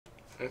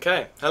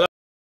Okay, hello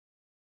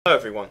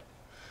everyone.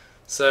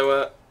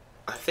 So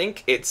I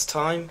think it's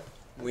time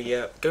we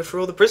go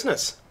through all the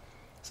prisoners.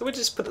 So we'll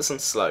just put this on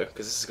slow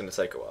because this is going to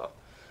take a while.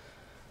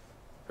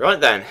 Right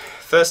then,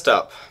 first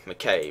up,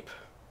 McCabe.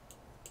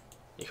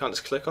 You can't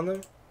just click on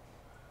them?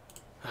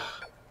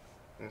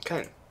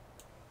 Okay.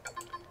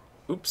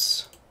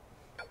 Oops.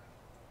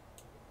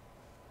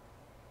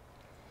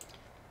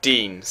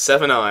 Dean,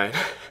 7'9".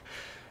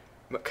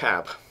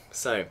 McCabe.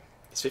 So,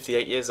 he's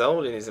 58 years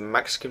old and he's a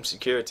maximum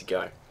security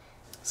guy.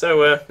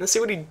 So, let's see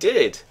what he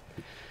did.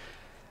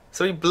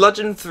 So he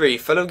bludgeoned 3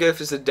 fellow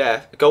golfers to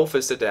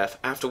death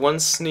after one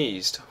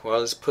sneezed while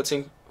he was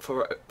putting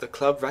for the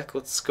club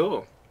record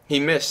score. He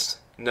missed.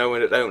 No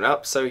one had owned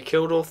up, so he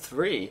killed all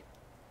 3.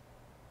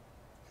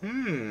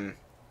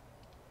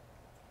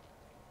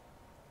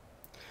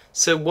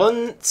 So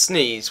one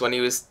sneezed when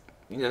he was,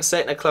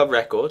 setting a club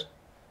record,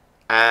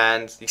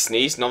 and he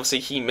sneezed, and obviously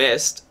he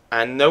missed,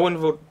 and no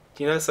one would,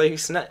 say he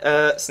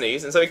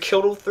sneezed, and so he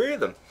killed all 3 of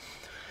them.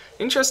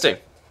 Interesting.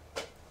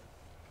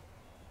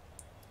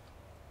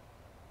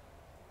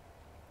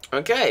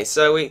 Okay,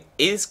 so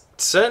he's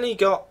certainly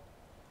got...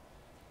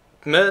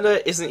 Murder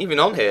isn't even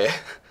on here.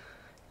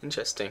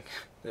 Interesting.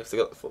 They've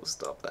got the full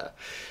stop there.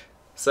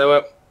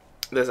 So,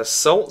 there's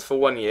assault for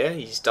 1 year.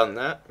 He's done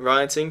that.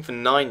 Rioting for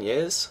 9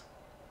 years.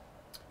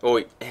 Or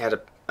he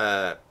had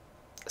a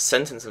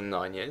sentence of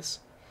 9 years.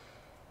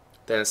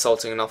 Then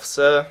assaulting an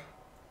officer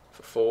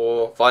for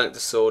 4. Violent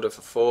disorder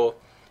for 4.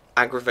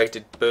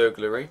 Aggravated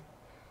burglary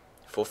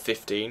for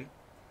 15.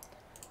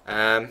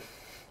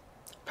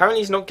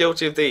 Apparently he's not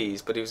guilty of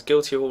these, but he was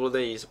guilty of all of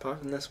these, apart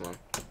from this one.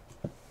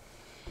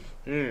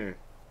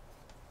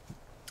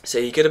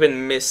 So he could have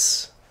been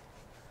mistrialed.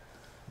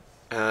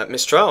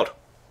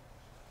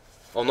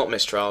 Well, not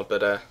mistrialed,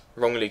 but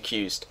wrongly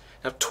accused.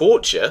 Now,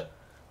 torture?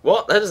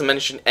 What? That doesn't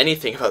mention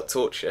anything about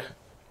torture.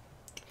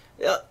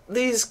 Yeah,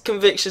 these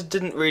convictions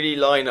didn't really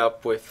line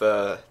up with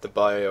the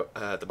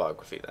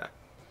biography there.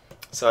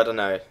 So I don't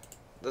know.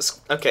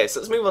 Okay, so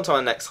let's move on to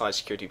our next high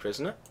security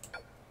prisoner.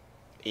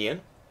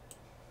 Ian.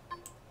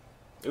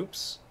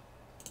 Oops.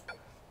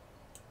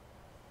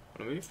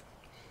 Wanna move?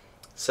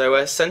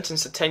 So,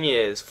 sentenced to 10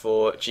 years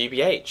for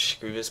GBH,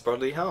 grievous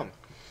bodily harm.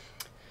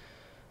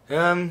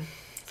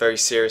 Very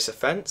serious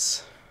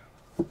offence,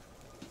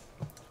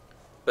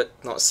 but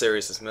not as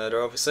serious as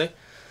murder, obviously.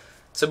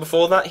 So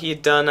before that, he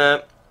had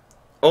done,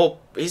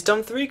 he's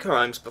done 3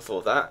 crimes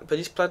before that, but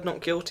he's pled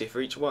not guilty for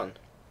each one.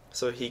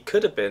 So he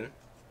could have been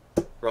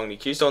wrongly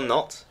accused or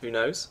not. Who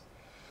knows?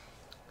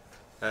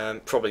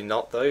 Probably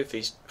not, though, if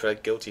he's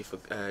pled guilty for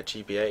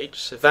GBH.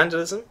 So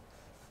vandalism,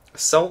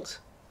 assault,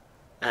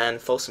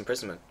 and false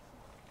imprisonment.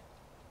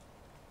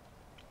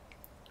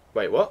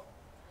 Wait, what?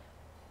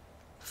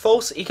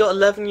 He got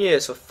 11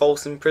 years for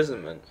false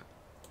imprisonment.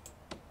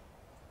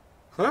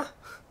 Huh?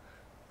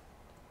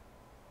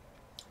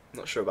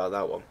 Not sure about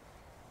that one.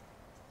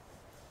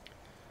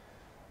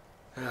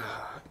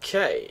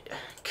 Okay,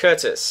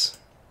 Curtis.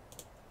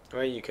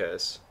 Where are you,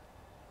 Curtis?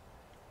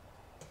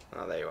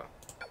 Oh, there you are.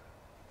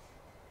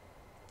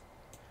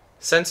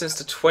 Sentenced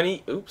to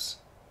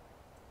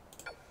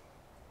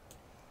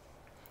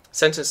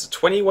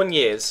 21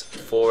 years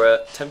for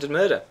attempted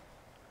murder.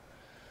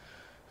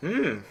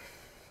 20.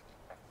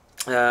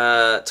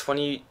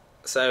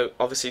 So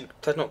obviously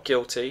pled not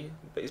guilty,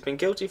 but he's been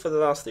guilty for the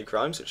last 3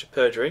 crimes, which are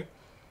perjury,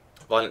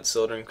 violent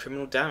disorder, and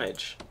criminal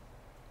damage.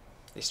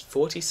 He's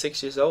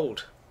 46 years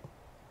old.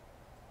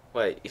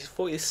 Wait, he's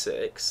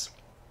 46,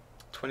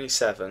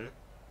 27,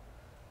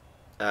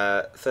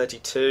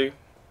 32.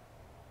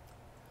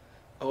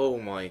 Oh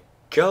my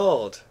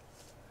god.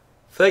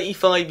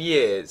 35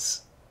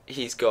 years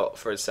he's got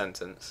for his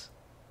sentence.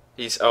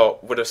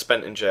 Would have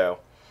spent in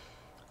jail.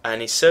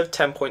 And he served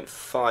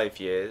 10.5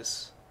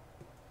 years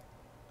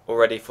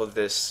already for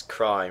this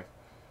crime.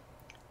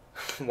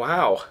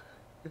 Wow.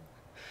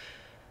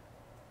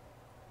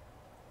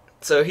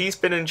 So he's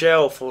been in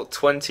jail for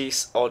 20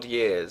 odd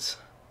years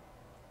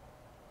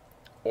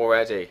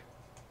already.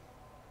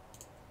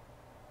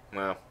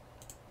 Wow.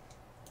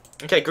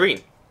 Okay,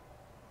 Green.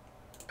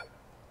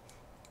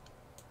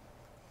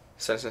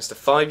 Sentenced to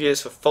 5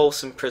 years for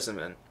false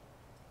imprisonment.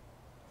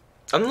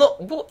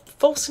 What?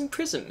 False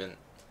imprisonment?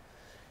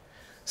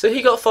 So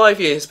he got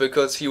 5 years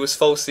because he was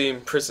falsely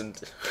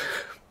imprisoned.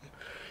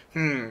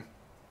 And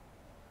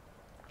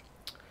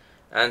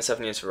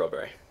 7 years for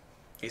robbery.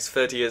 He's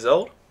 30 years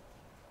old.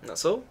 And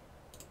that's all.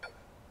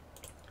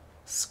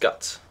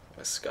 Scott.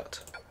 Where's Scott?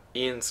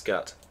 Ian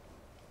Scott.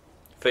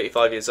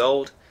 35 years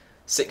old.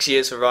 6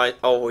 years for riot.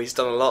 Oh, he's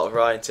done a lot of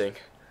rioting.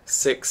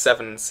 6,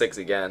 7, and 6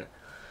 again.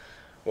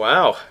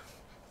 Wow.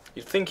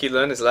 You'd think he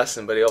learned his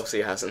lesson, but he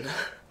obviously hasn't.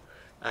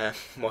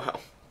 Wow.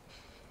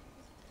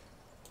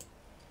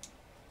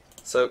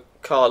 So,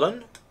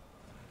 Carlin.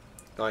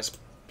 Nice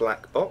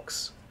black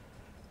box.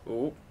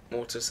 Ooh,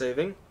 water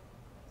saving.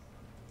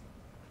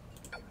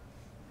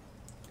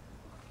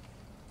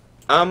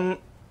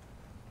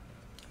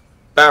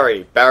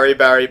 Barry.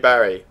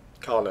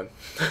 Carlin.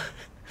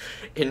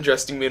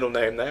 Interesting middle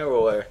name there,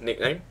 or a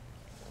nickname.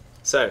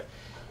 So,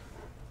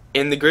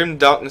 In the grim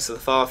darkness of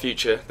the far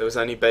future, there was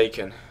only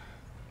bacon.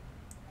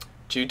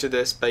 Due to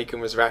this, bacon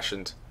was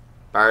rationed.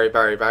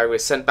 Barry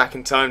was sent back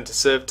in time to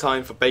serve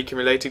time for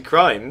bacon-related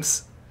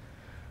crimes.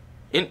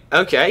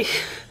 Okay.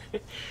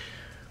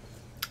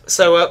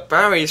 So,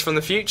 Barry's from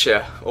the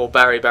future, or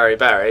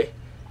Barry,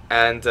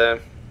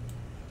 and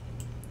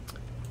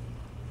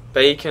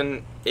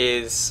bacon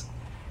is,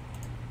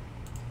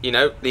 you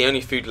know, the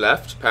only food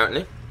left,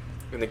 apparently,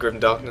 in the grim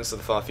darkness of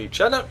the far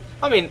future.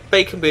 I mean,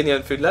 bacon being the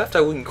only food left,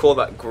 I wouldn't call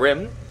that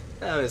grim.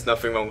 No, there's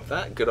nothing wrong with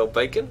that. Good old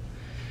bacon.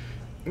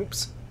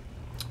 Oops.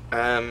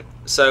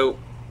 So,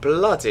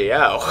 bloody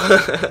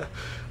hell.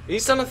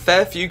 He's done a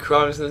fair few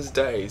crimes in his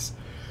days.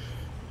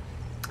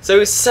 So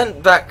he's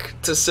sent back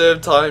to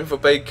serve time for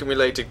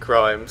bacon-related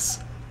crimes.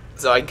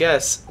 So I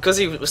guess, because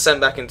he was sent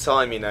back in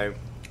time, you know,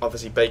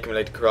 obviously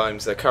bacon-related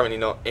crimes, they're currently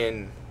not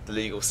in the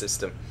legal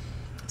system.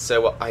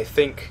 So I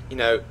think, you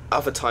know,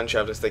 other time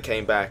travelers, they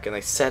came back and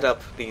they set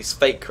up these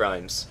fake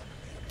crimes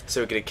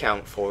so he could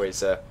account for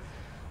his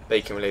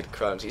bacon-related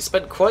crimes. He's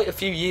spent quite a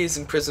few years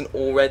in prison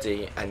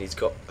already, and he's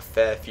got a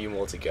fair few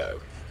more to go.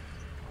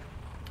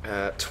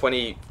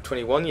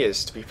 21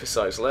 years to be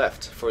precise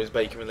left for his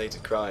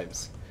bacon-related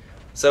crimes.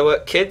 So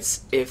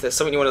kids, if there's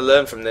something you want to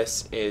learn from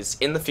this, is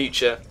in the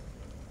future,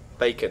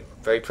 bacon,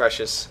 very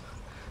precious,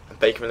 and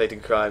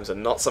bacon-related crimes are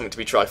not something to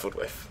be trifled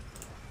with.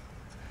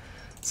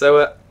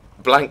 So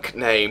blank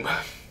name.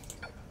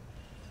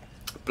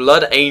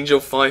 Blood Angel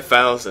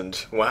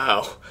 5000.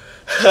 Wow.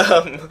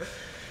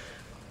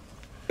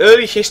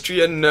 Early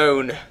history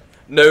unknown.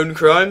 Known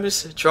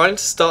crimes: trying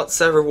to start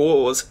several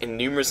wars in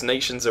numerous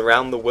nations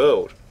around the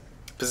world.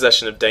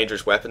 Possession of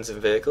dangerous weapons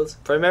and vehicles,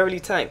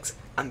 primarily tanks,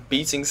 and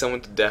beating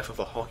someone to death with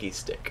a hockey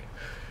stick.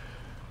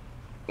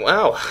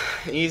 Wow,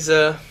 he's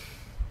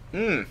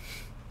he's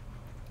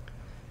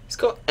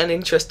got an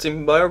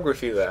interesting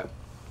biography there.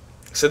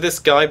 So this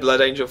guy,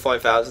 Blood Angel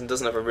 5000,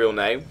 doesn't have a real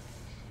name.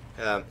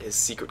 His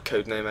secret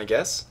code name, I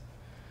guess.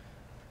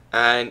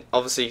 And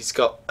obviously he's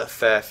got a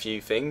fair few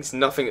things.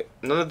 None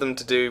of them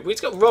to do. Well,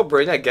 he's got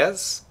robbery, I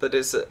guess, but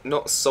it's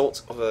not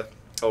assault of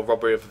or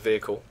robbery of a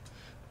vehicle,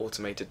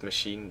 automated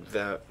machine.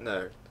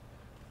 No,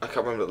 I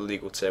can't remember what the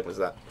legal term was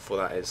that for.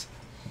 That is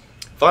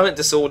violent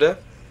disorder.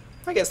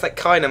 I guess that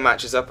kind of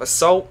matches up.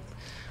 Assault,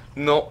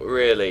 not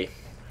really.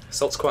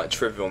 Assault's quite a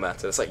trivial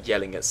matter. It's like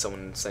yelling at someone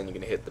and saying you're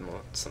going to hit them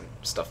or some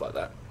stuff like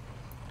that,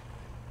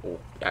 or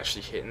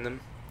actually hitting them.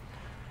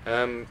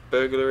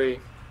 Burglary.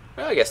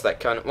 Well, I guess that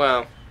kind of,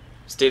 well,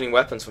 stealing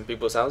weapons from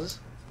people's houses.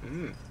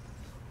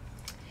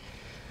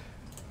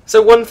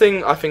 So one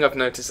thing I think I've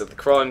noticed that the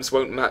crimes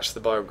won't match the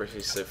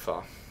biographies so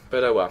far.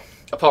 But oh well.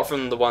 Apart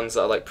from the ones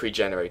that are like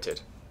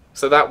pre-generated.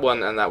 So that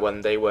one and that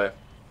one, they were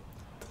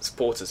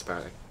supporters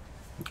apparently.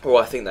 Well,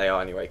 I think they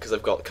are anyway, because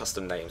they've got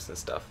custom names and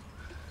stuff.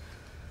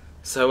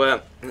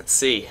 So let's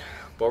see.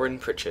 Warren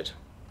Pritchard.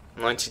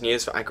 19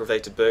 years for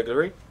aggravated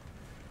burglary.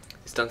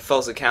 He's done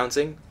false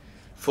accounting,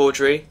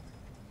 forgery,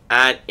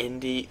 and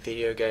indie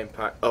video game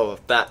pack. Oh,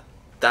 that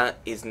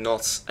is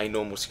not a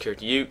normal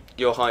security.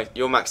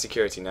 You're max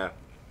security now.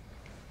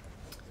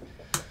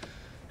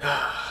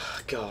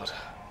 God,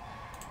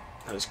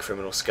 those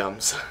criminal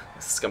scumbags.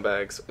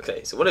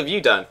 Okay, so what have you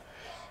done?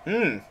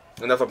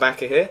 Another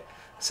backer here.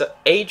 So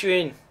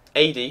Adrian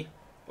Addy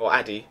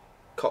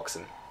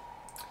Coxon.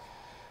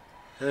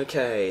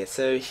 Okay,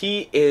 so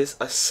he is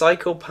a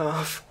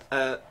psychopathic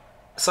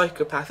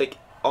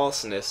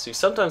arsonist who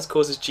sometimes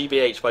causes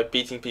GBH by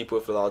beating people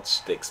with a large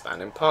stick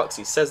span. In parks,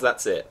 he says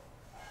that's it.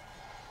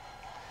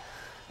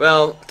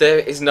 Well, there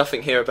is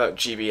nothing here about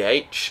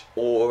GBH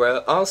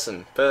or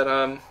arson, but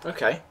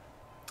okay.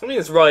 I mean,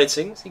 it's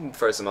rioting, so you can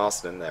throw some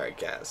arson in there, I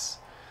guess.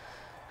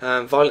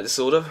 Violent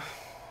disorder,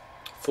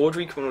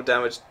 forgery, criminal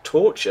damage,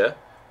 torture,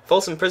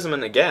 false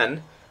imprisonment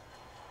again.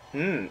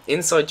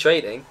 Inside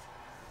trading.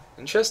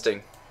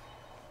 Interesting.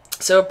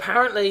 So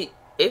apparently,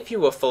 if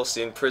you were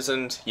falsely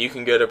imprisoned, you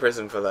can go to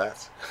prison for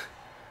that.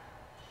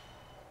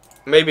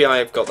 Maybe I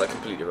have got that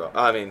completely wrong.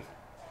 I mean,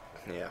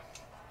 yeah.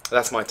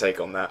 That's my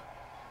take on that.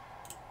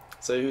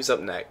 So who's up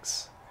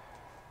next?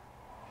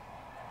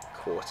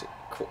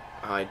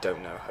 I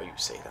don't know how you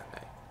say that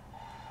name.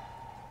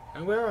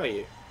 And where are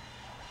you?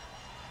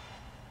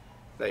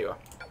 There you are.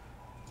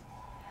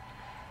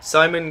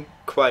 Simon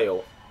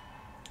Quayle.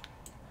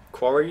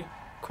 Quarrel?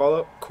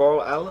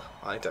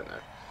 I don't know.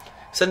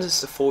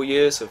 Sentenced to 4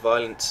 years for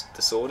violent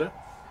disorder.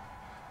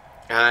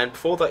 And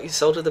before that he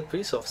assaulted a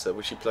police officer,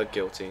 which he pled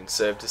guilty and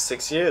served his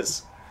 6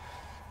 years.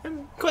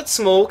 Quite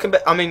small.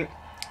 I mean,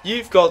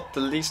 you've got the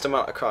least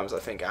amount of crimes, I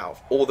think, out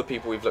of all the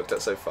people we've looked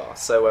at so far.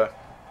 So,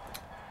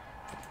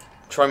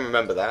 try and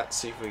remember that.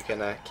 See if we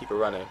can keep it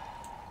running.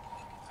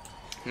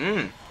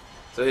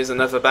 So here's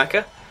another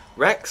backer.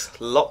 Rex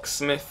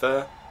Locksmith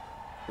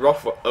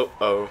Rothwell.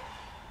 Oh.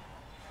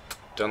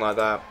 Don't like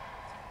that.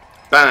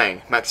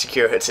 Bang! Max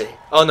security.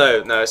 Oh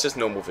no, it's just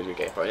normal video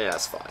game. But yeah,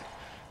 that's fine.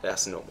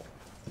 That's normal.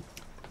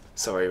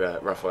 Sorry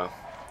about Rothwell.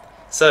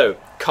 So,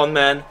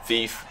 conman,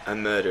 thief,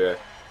 and murderer.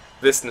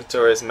 This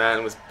notorious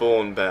man was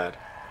born bad.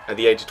 At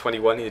the age of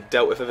 21, he had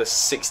dealt with over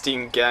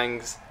 16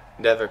 gangs,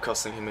 never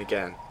accosting him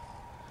again.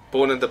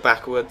 Born in the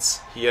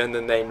backwoods, he earned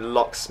the name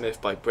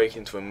Locksmith by breaking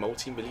into a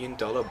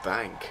multi-million-dollar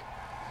bank.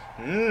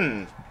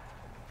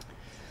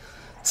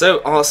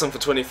 So, arson for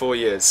 24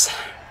 years.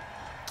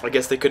 I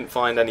guess they couldn't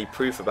find any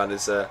proof about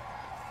his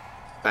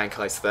bank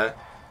heist there.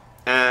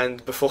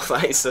 And before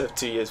that, he served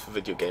 2 years for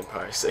video game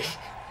piracy.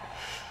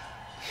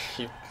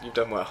 You've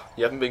done well.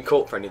 You haven't been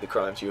caught for any of the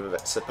crimes you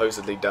have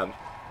supposedly done.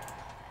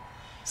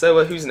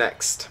 So, who's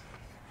next?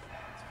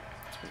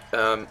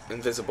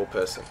 Invisible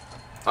person.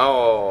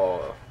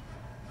 Oh.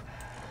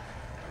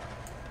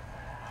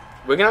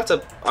 I'm gonna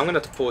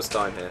have to pause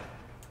time here.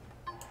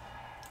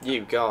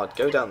 You, guard,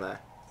 go down there.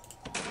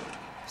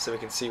 So we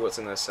can see what's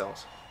in those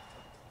cells.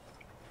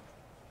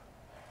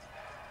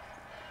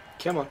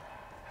 Come on.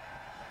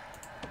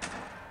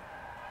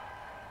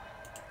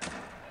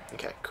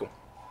 Okay, cool.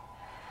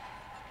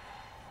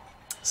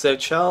 So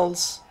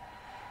Charles...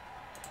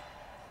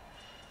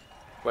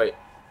 Wait,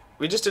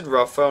 we just did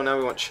Raphael, now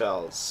we want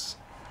Charles.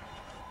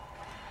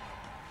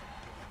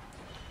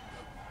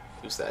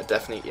 Who's there?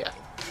 Definitely, yeah.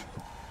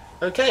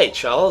 Okay,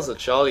 Charles, or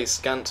Charlie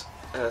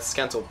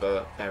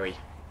Scantleberry.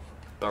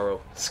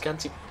 Burrow.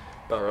 Scanty...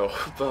 Burrow.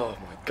 Oh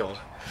my god.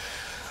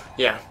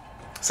 Yeah.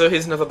 So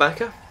here's another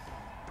backer.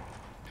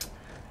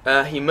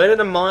 He murdered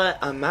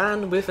a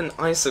man with an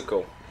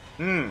icicle.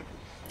 But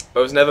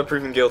was never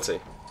proven guilty.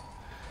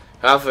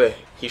 However,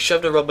 he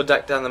shoved a rubber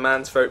duck down the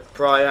man's throat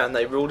prior, and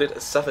they ruled it a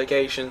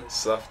suffocation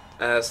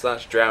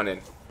slash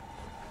drowning.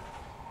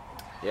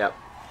 Yep.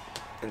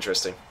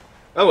 Interesting.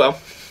 Oh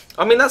well.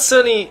 I mean, that's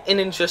certainly an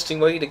interesting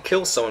way to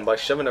kill someone, by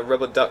shoving a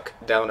rubber duck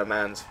down a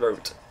man's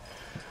throat.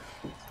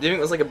 Do you think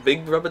it was like a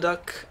big rubber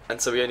duck,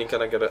 and so we only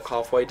kind of got it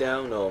halfway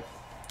down, or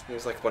it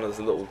was like one of those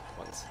little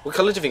ones? What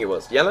colour do you think it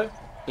was? Yellow?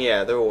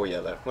 Yeah, they're all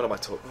yellow. What am I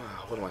talking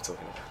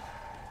about?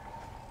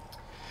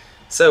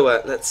 So,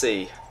 let's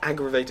see.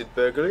 Aggravated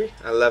burglary,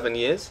 11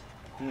 years.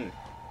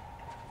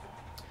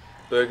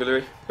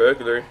 Burglary,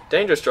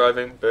 dangerous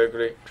driving,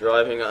 burglary,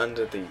 driving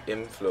under the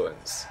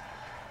influence.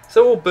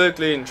 So all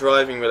burglary and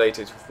driving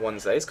related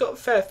ones there. He's got a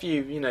fair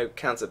few, you know,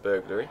 counts of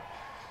burglary.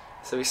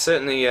 So he's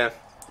certainly,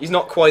 he's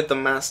not quite the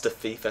master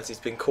thief, as he's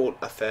been caught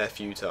a fair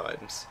few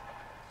times.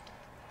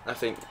 I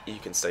think you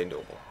can stay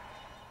normal.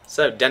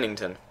 So,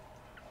 Dennington.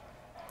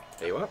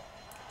 There you are.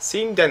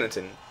 Seen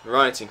Dennington,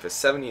 rioting for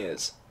 7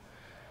 years.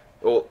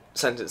 Or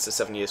sentenced to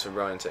 7 years for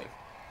rioting.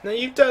 Now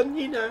you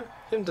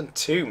haven't done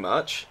too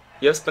much.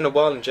 You have spent a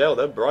while in jail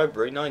though,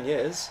 bribery, 9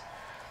 years.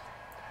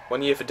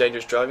 1 year for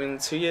dangerous driving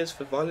and 2 years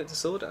for violent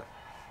disorder.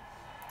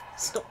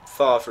 It's not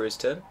far for his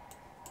term.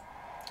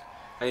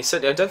 And he's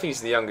certainly, I don't think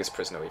he's the youngest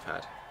prisoner we've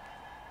had.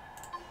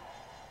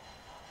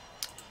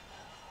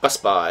 Bus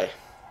by.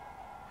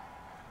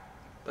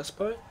 Bus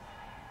by?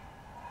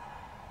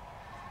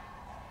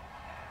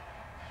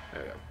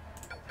 There we go.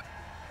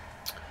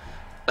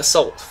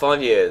 Assault,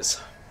 5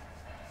 years.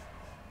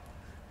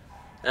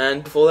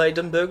 And before that he'd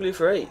done burglary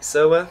for 8.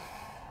 So,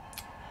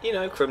 you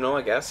know, criminal,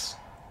 I guess.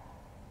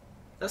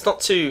 That's not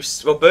too...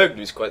 Well,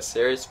 burglary's quite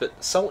serious, but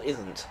assault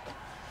isn't.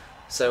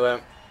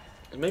 So,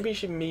 maybe it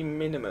should be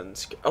minimum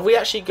security. Oh, we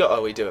actually got...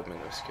 Oh, we do have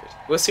minimum security.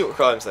 We'll see what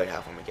crimes they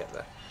have when we get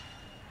there.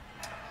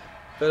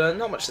 But,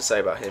 not much to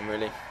say about him,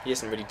 really. He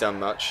hasn't really done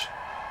much.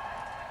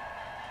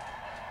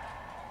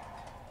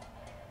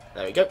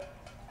 There we go.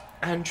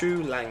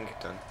 Andrew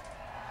Langdon.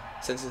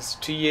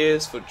 Sentenced to 2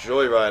 years for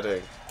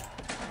joyriding.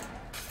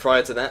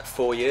 Prior to that,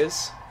 4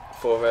 years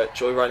for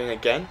joyriding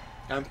again.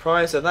 And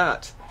prior to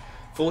that,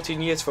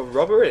 14 years for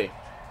robbery.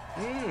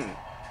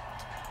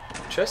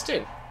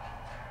 Interesting.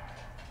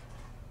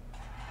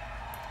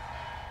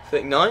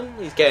 39,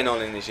 he's getting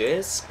on in his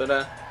years,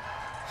 but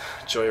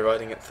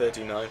joyriding at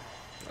 39.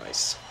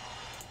 Nice.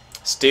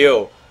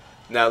 Still,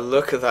 now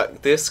look at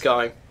that, this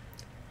guy.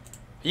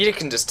 You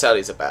can just tell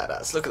he's a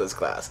badass. Look at those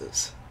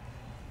glasses.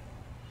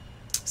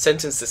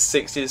 Sentenced to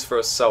 6 years for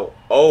assault.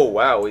 Oh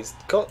wow, he's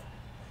got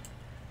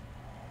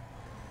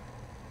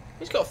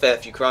a fair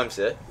few crimes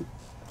here.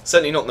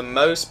 Certainly not the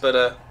most,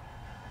 but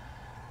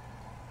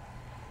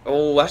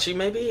oh, actually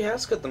maybe he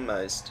has got the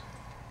most.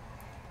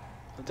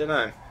 I don't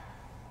know.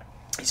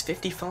 He's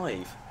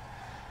 55.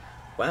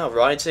 Wow,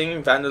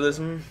 rioting,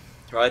 vandalism,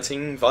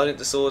 violent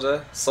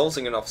disorder,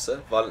 assaulting an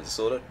officer, violent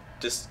disorder,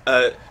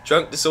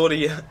 drunk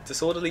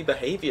disorderly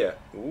behaviour.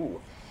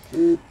 Ooh.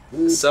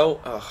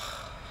 So, oh,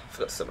 I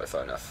forgot to set my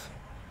phone off.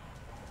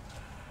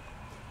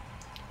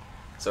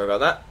 Sorry about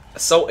that.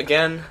 Assault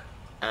again,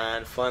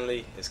 and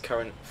finally his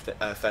current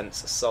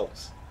offence,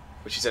 assault,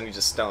 which he's only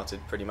just started,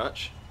 pretty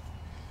much.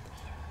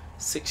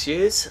 6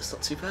 years, that's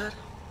not too bad.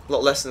 A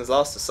lot less than his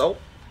last assault.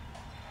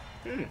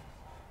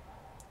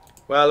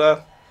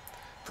 Well,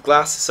 the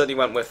glass certainly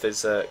went with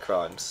his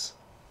crimes.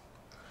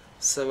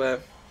 So,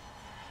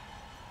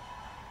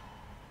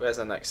 where's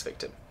our next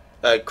victim?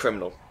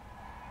 Criminal.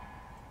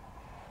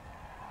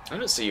 I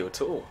don't see you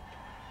at all.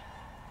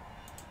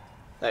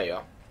 There you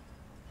are.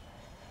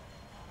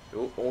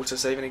 Ooh,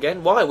 auto-saving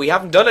again? Why? We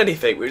haven't done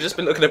anything. We've just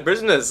been looking at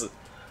prisoners.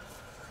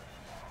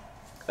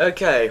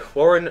 Okay,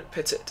 Warren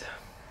Pittett.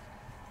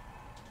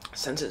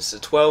 Sentenced to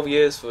 12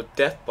 years for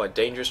death by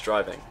dangerous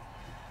driving.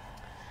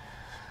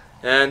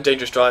 And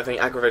dangerous driving,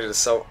 aggravated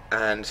assault,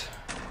 and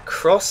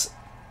gross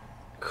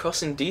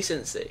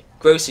indecency.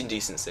 Gross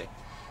indecency.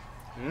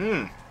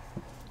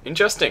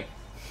 Interesting.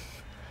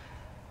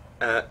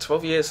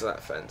 12 years for that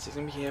offence. He's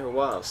going to be here a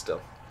while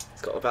still.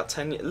 He's got about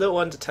 10, a little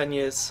under 10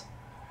 years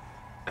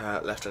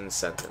left in the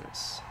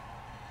sentence.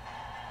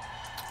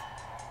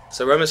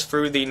 So Roma's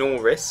through the normal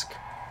risk.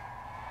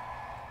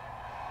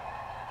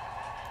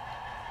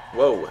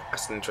 Whoa,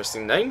 that's an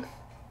interesting name.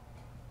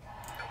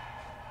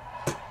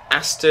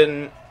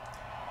 Aston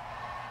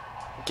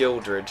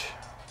Gildridge.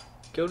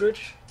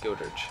 Gildridge?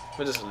 Gildridge.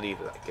 We'll just leave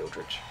it at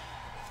Gildridge.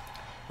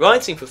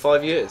 Writing for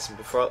 5 years, and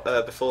before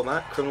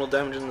that, criminal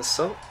damage and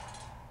assault.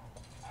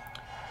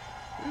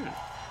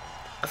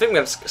 I think we're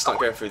going to start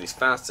going through these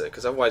faster,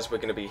 because otherwise we're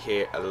going to be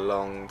here a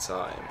long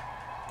time.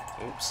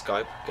 Oops,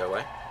 Skype, go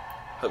away.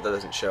 Hope that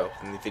doesn't show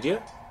up in the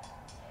video.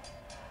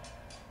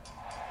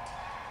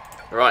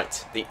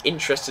 Right, the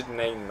interested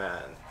name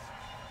man.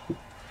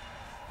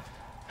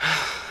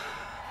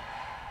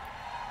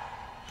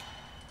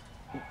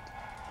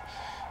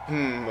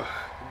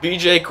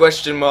 BJ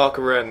question mark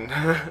Ren.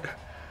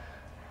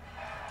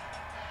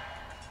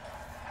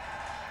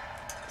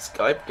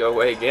 Skype, go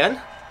away again.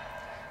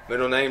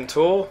 Middle name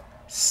Tor.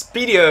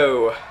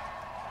 Speedio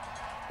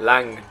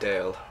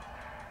Langdale.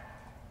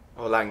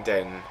 Or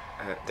Langdale.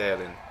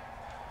 Dalen.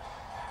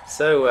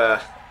 So,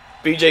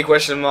 BJ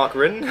question mark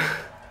Ren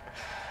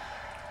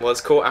was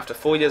caught after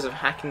 4 years of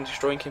hacking and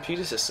destroying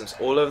computer systems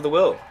all over the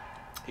world.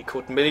 He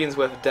caused millions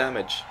worth of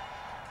damage.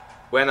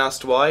 When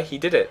asked why, he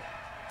did it.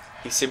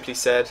 He simply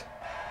said,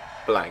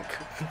 blank.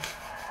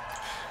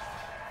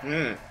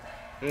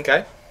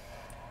 Okay.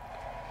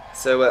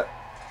 So,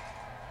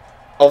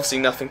 obviously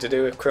nothing to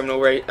do with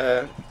criminal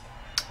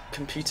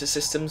computer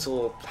systems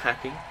or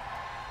hacking.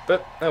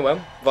 But, oh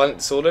well. Violent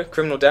disorder,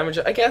 criminal damage,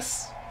 I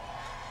guess.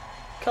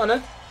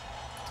 Kinda.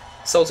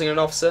 Assaulting an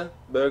officer,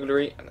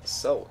 burglary, and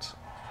assault.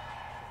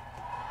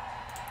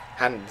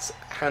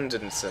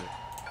 Henderson.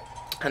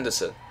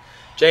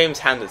 James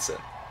Henderson.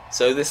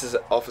 So this is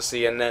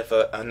obviously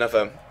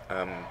another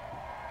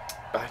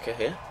backer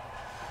here.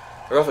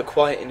 A rather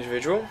quiet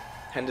individual.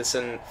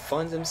 Henderson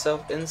finds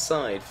himself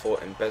inside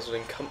for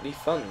embezzling company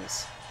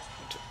funds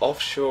into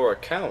offshore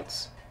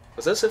accounts.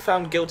 Was also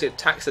found guilty of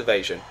tax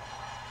evasion.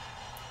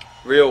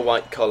 Real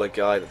white collar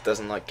guy that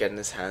doesn't like getting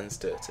his hands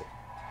dirty.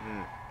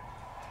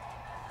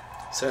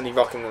 Certainly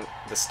rocking the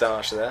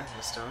moustache there.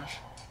 Moustache?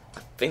 I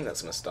think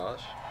that's a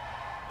moustache.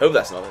 Hope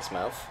that's not his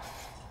mouth.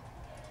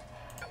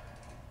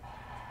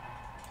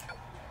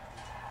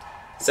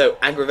 So,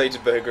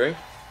 aggravated burglary,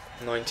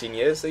 19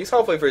 years. So he's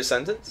halfway through his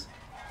sentence.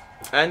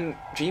 And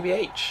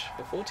GBH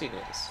for 14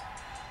 years.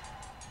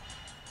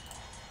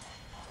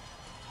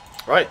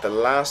 Right, the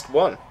last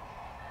one.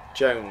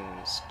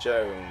 Jones.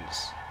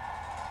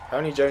 How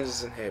many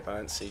Joneses in here? But I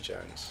don't see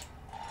Jones.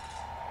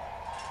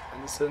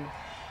 Henderson,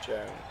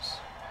 Jones.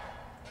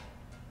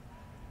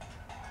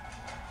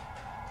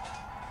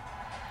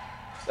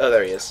 Oh,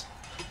 there he is.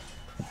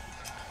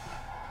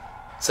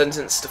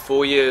 Sentenced to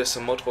 4 years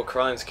for multiple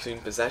crimes,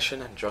 including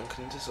possession and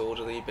drunken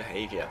disorderly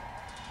behaviour.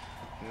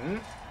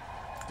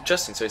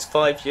 Interesting, so it's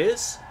 5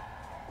 years.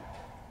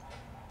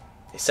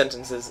 His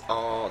sentences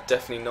are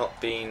definitely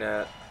not being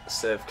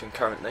served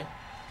concurrently,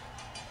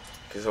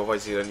 because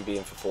otherwise he'd only be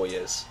in for 4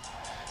 years.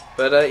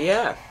 But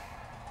yeah,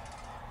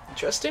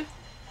 interesting.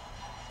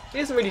 He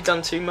hasn't really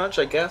done too much,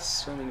 I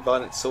guess. I mean,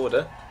 violent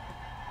disorder.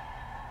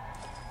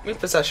 I mean,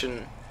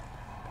 possession.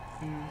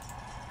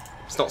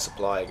 It's not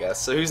supply, I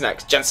guess. So who's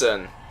next?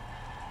 Jensen.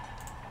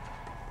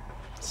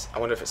 I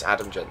wonder if it's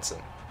Adam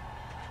Jensen.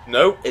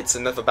 No, it's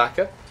another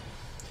backer.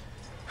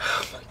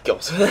 Oh my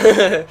god.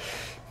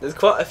 There's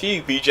quite a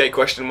few BJ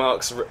question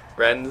marks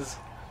Rens.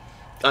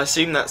 I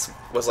assume that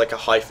was like a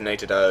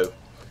hyphenated O,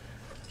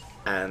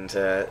 and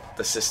the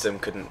system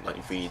couldn't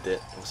like read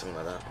it or something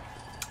like that.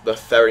 The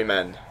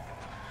Ferrymen.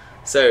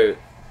 So,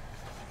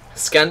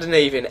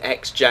 Scandinavian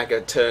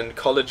ex-Jagger turned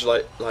college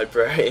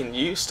librarian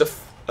used to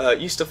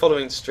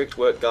following strict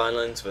work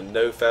guidelines with a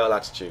no-fail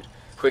attitude.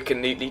 Quick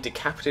and neatly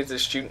decapitated a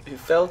student who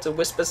failed to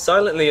whisper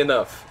silently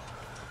enough.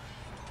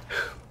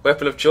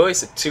 Weapon of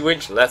choice, a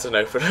 2-inch letter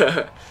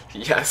opener.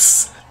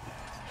 Yes.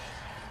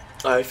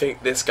 I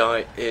think this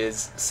guy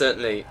is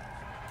certainly,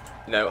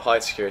 high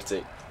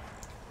security.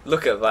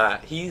 Look at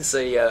that. He is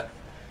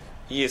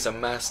a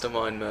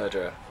mastermind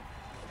murderer.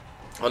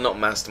 Well, not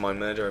mastermind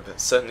murderer, but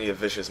certainly a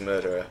vicious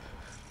murderer.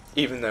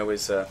 Even though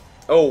he's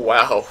oh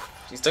wow,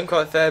 he's done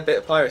quite a fair bit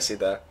of piracy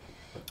there,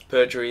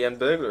 perjury and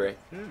burglary.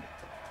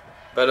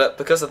 But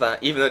because of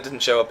that, even though it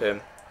didn't show up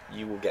him,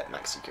 you will get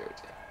max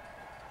security.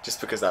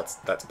 Just because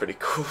that's pretty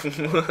cool.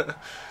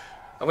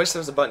 I wish there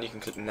was a button you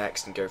can click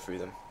next and go through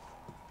them.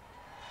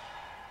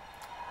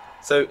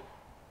 So,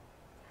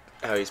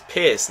 he's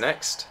Pierce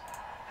next.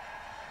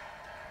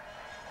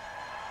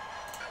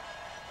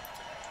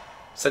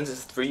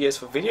 Sentenced to 3 years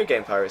for video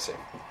game piracy.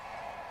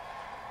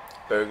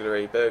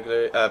 Burglary,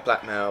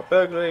 blackmail,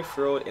 burglary,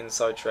 fraud,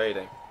 inside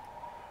trading.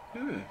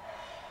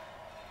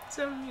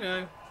 So, you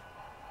know,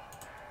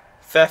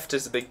 theft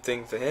is a big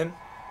thing for him.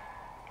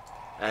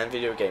 And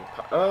video game.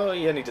 Oh,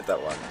 he only did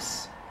that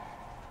once.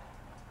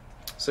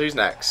 So who's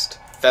next?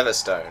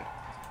 Featherstone.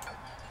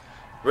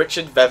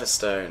 Richard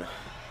Featherstone.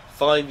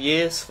 5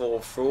 years for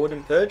fraud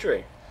and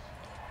perjury.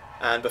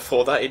 And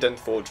before that, he'd done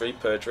forgery,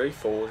 perjury,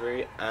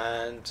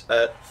 and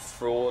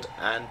fraud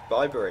and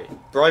bribery.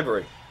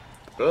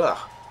 Blah.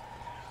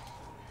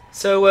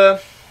 So,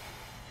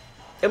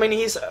 I mean,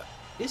 he's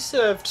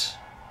served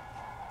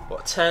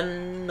what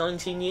 10,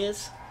 19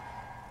 years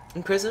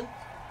in prison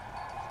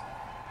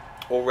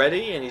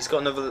already, and he's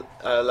got another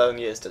 11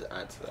 years to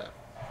add to that.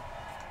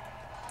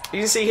 You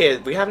can see here,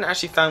 we haven't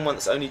actually found one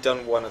that's only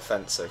done one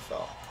offence so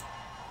far.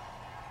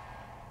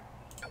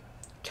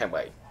 Can't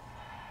wait.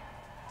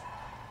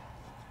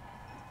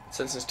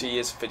 Sentenced 2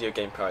 years for video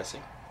game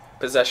pricing.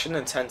 Possession,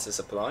 intent to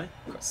supply.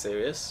 Quite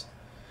serious.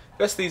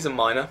 The rest of these are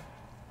minor.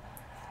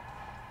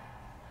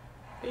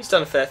 He's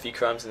done a fair few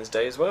crimes in his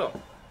day as well.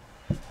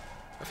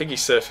 I think he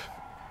served...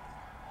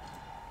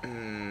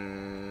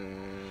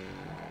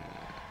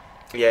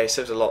 yeah, he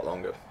served a lot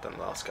longer than the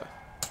last guy.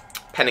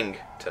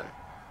 Pennington.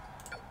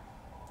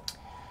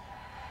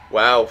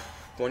 Wow,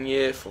 1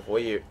 year for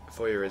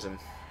voyeurism.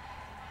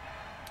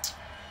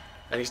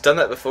 And he's done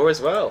that before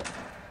as well.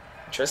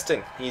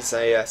 Interesting. He's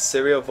a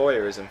serial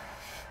voyeurism.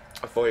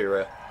 A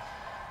voyeur. I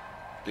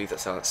believe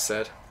that's how it's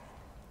said.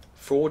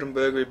 Fraud and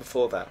burglary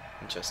before that.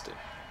 Interesting.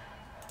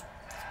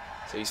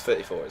 So he's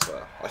 34 as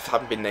well. I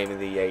haven't been naming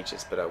the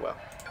ages, but oh well.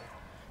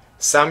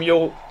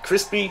 Samuel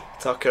Crispy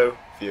Taco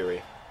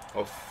Fury.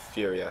 Or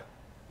Furia.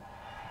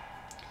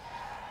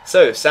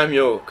 So,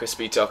 Samuel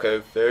Crispy Taco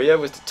Furia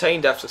was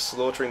detained after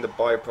slaughtering the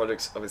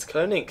byproducts of his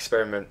cloning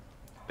experiment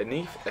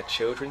beneath a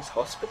children's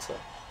hospital.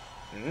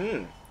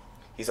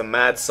 He's a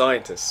mad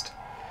scientist.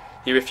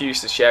 He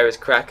refused to share his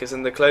crackers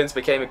and the clones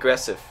became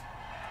aggressive.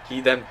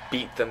 He then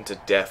beat them to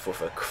death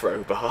with a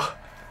crowbar.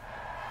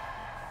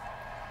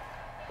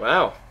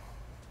 Wow.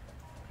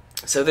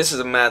 So this is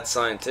a mad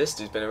scientist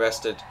who's been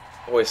arrested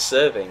or is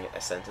serving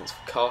a sentence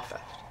for car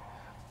theft.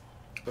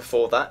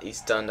 Before that, he's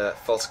done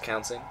false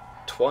accounting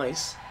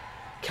twice,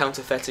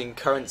 counterfeiting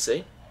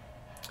currency,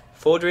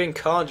 forgery and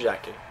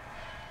carjacking.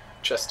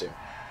 Interesting.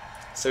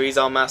 So he's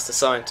our master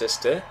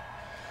scientist here.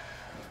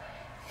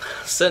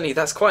 Certainly,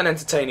 that's quite an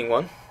entertaining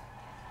one.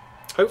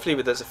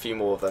 Hopefully there's a few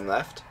more of them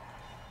left.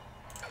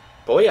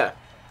 But yeah,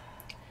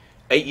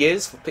 8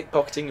 years for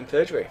pickpocketing and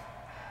perjury.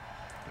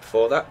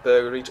 Before that,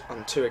 burglary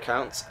on 2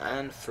 accounts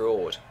and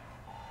fraud.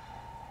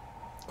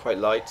 Quite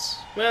light,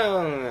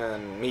 well,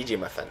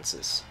 medium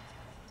offences.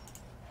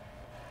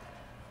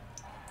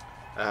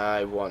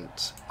 I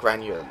want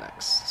Granular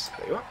next.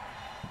 There you are.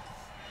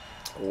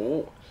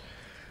 Ooh.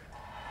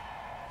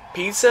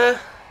 Peter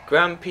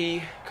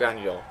Grampy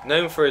Granule,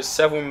 known for his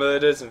several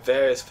murders and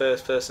various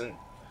first-person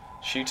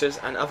shooters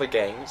and other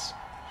games.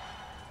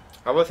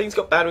 However, things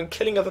got bad when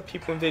killing other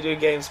people in video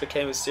games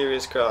became a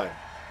serious crime.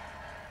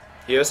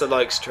 He also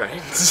likes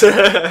trains.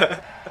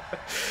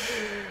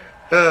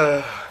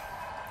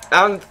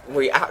 And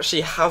we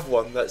actually have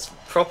one that's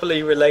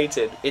properly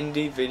related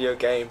indie video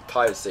game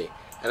piracy.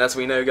 And as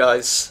we know,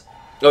 guys,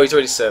 oh, he's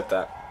already served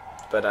that,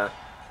 but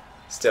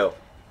still,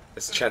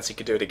 there's a chance he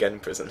could do it again in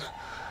prison.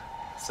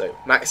 So,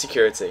 max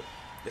security.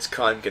 This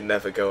crime can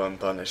never go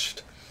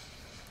unpunished.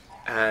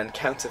 And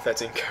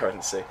counterfeiting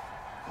currency.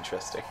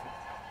 Interesting.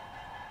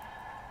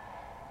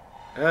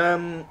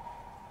 Where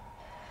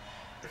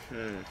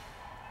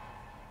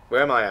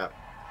am I at?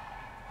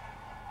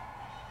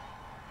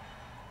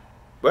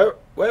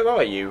 Where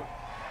are you?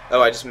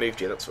 Oh, I just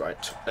moved you, that's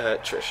right.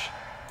 Trish.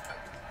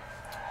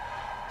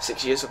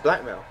 6 years for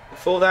blackmail.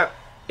 Before that,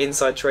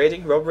 inside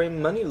trading, robbery,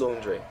 and money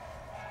laundering.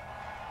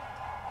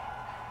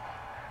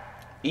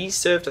 He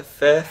served a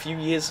fair few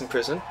years in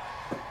prison.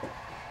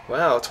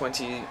 Wow,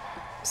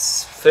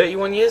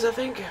 31 years, I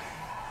think?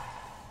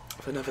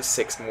 With another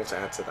 6 more to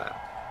add to that.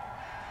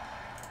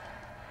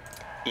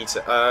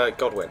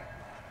 Godwin.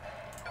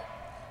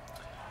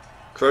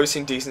 Gross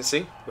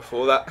indecency.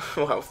 Before that,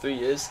 wow, 3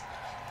 years.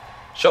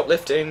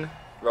 Shoplifting,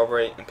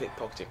 robbery, and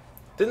pickpocketing.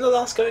 Didn't the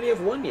last guy only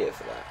have 1 year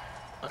for that?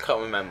 I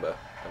can't remember.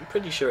 I'm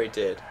pretty sure he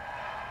did.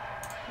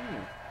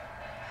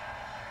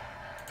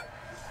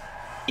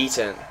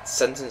 Eaton,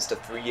 sentenced to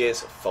 3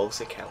 years for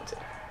false accounting.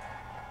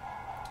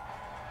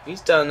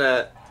 He's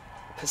done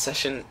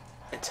possession,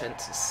 intent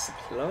to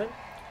supply,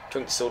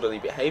 drunk disorderly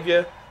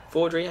behaviour,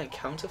 forgery, and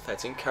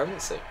counterfeiting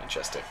currency.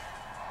 Interesting.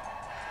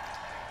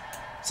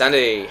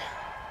 Sandy,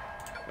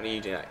 what do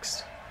you do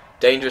next?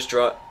 Dangerous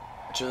drive.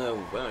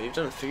 Oh, wow, you've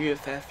done a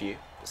fair few.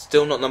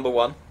 Still not number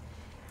 1.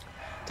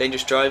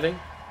 Dangerous driving,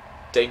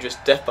 dangerous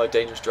death by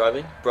dangerous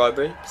driving,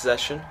 bribery,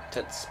 possession,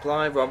 intent to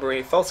supply,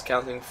 robbery, false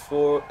accounting,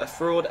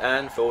 fraud,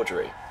 and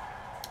forgery.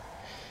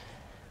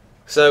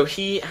 So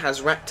he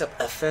has racked up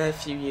a fair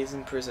few years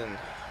in prison,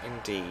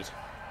 indeed.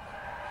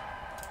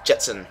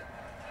 Jetson,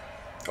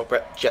 or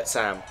Jet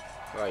Sam.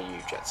 Where are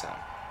you, Jet Sam?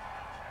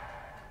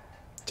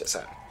 Jet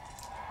Sam.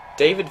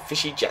 David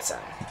Fishy Jet Sam,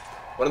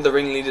 one of the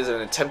ringleaders of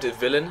an attempted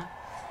villain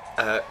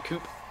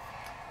coup.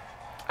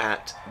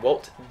 at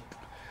Walt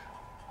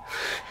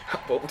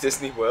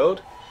Disney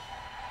World.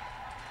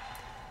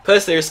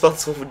 Personally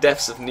responsible for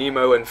deaths of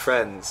Nemo and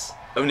friends.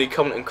 Only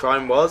comment and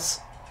crime was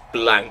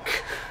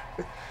blank.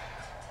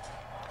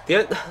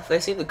 They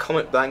seem to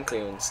comment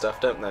blankly on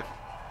stuff, don't they?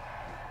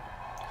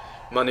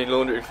 Money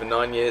laundering for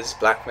 9 years,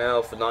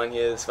 blackmail for 9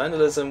 years,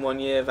 vandalism 1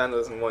 year,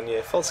 vandalism 1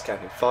 year, false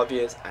accounting 5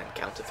 years, and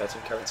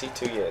counterfeiting currency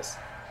 2 years.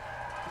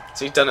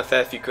 So he's done a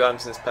fair few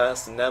crimes in his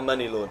past, and now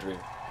money laundering.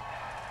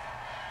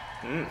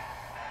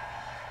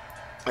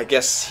 I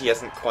guess he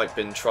hasn't quite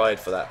been tried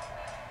for that.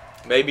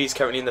 Maybe he's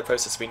currently in the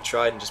process of being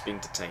tried and just being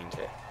detained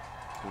here.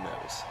 Who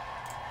knows?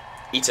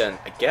 Eaton,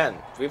 again.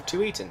 We have 2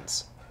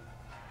 Eatons.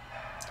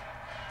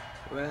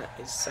 Where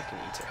is second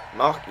Eaton?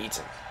 Mark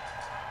Eaton.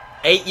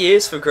 8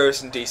 years for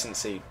gross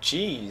indecency.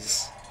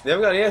 Jeez. They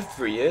haven't got any for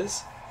 3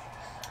 years.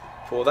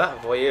 For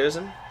that,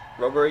 voyeurism,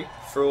 robbery,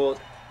 fraud,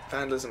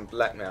 vandalism,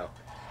 blackmail.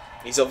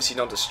 He's obviously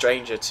not a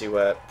stranger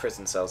to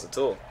prison cells at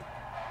all.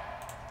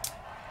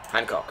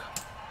 Hancock.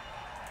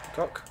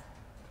 Hancock.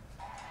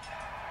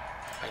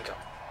 Hancock.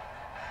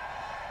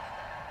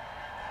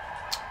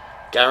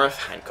 Gareth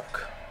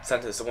Hancock.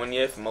 Sentenced to 1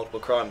 year for multiple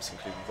crimes,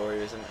 including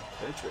voyeurism and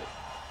perjury.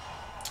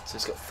 So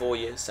he's got 4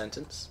 years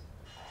sentence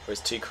for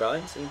his 2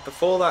 crimes, and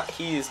before that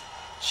he's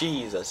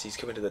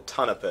committed a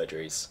ton of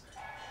perjuries.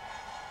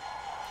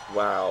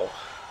 Wow.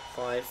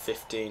 5,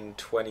 15,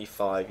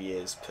 25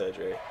 years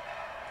perjury.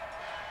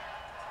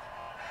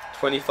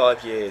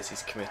 25 years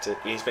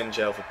he's been in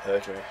jail for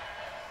perjury.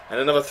 And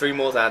another 3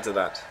 more to add to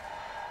that.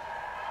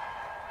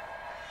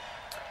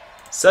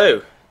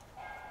 So,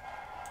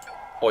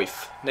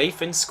 Oif.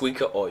 Nathan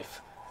Squeaker Oif.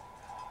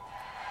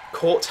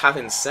 Caught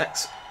having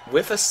sex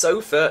with a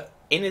sofa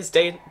in his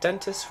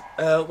dentist's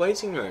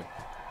waiting room.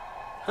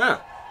 Huh.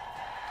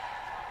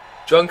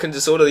 Drunk and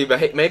disorderly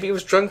behaviour. Maybe he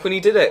was drunk when he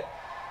did it.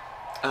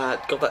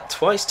 Got that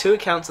twice, 2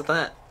 accounts of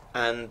that.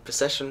 And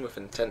possession with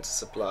intent to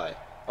supply.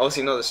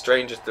 Obviously not a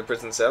stranger to the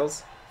prison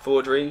cells.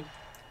 Forgery,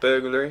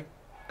 burglary,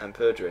 and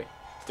perjury.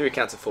 3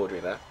 accounts of forgery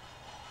there.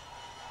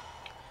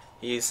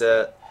 He's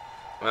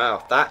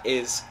wow,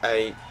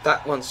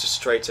 that one's just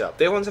straight up.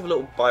 The other ones have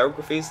little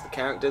biographies of the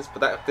characters,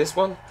 but this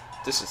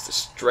is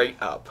just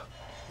straight up.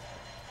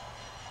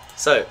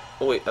 So,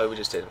 we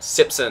just did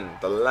Simpson,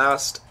 the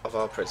last of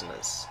our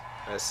prisoners.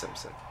 There's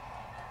Simpson.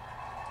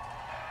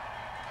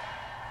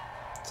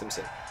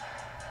 Simpson.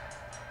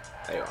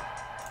 There you are.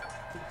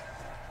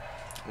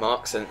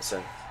 Mark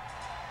Simpson.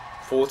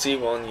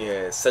 41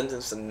 years.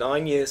 Sentenced to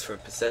 9 years for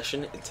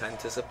possession,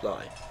 intent to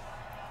supply.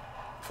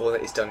 Before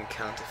that he's done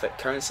counterfeit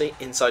currency,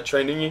 inside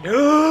training.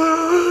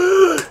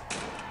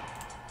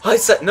 I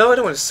said, no, I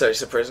don't want to search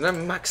the prisoner.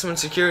 Maximum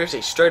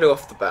security, straight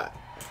off the bat.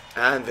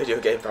 And video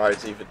game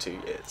piracy for 2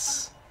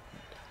 years.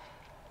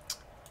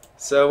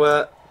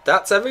 So,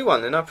 that's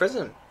everyone in our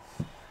prison.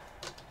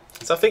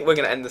 So I think we're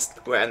going to end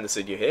this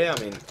video here. I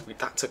mean,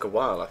 that took a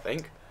while, I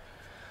think.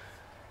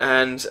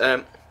 And,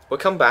 we'll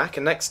come back,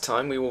 and next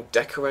time we'll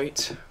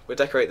decorate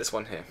this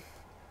one here.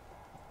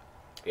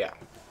 Yeah,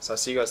 so I'll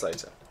see you guys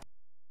later.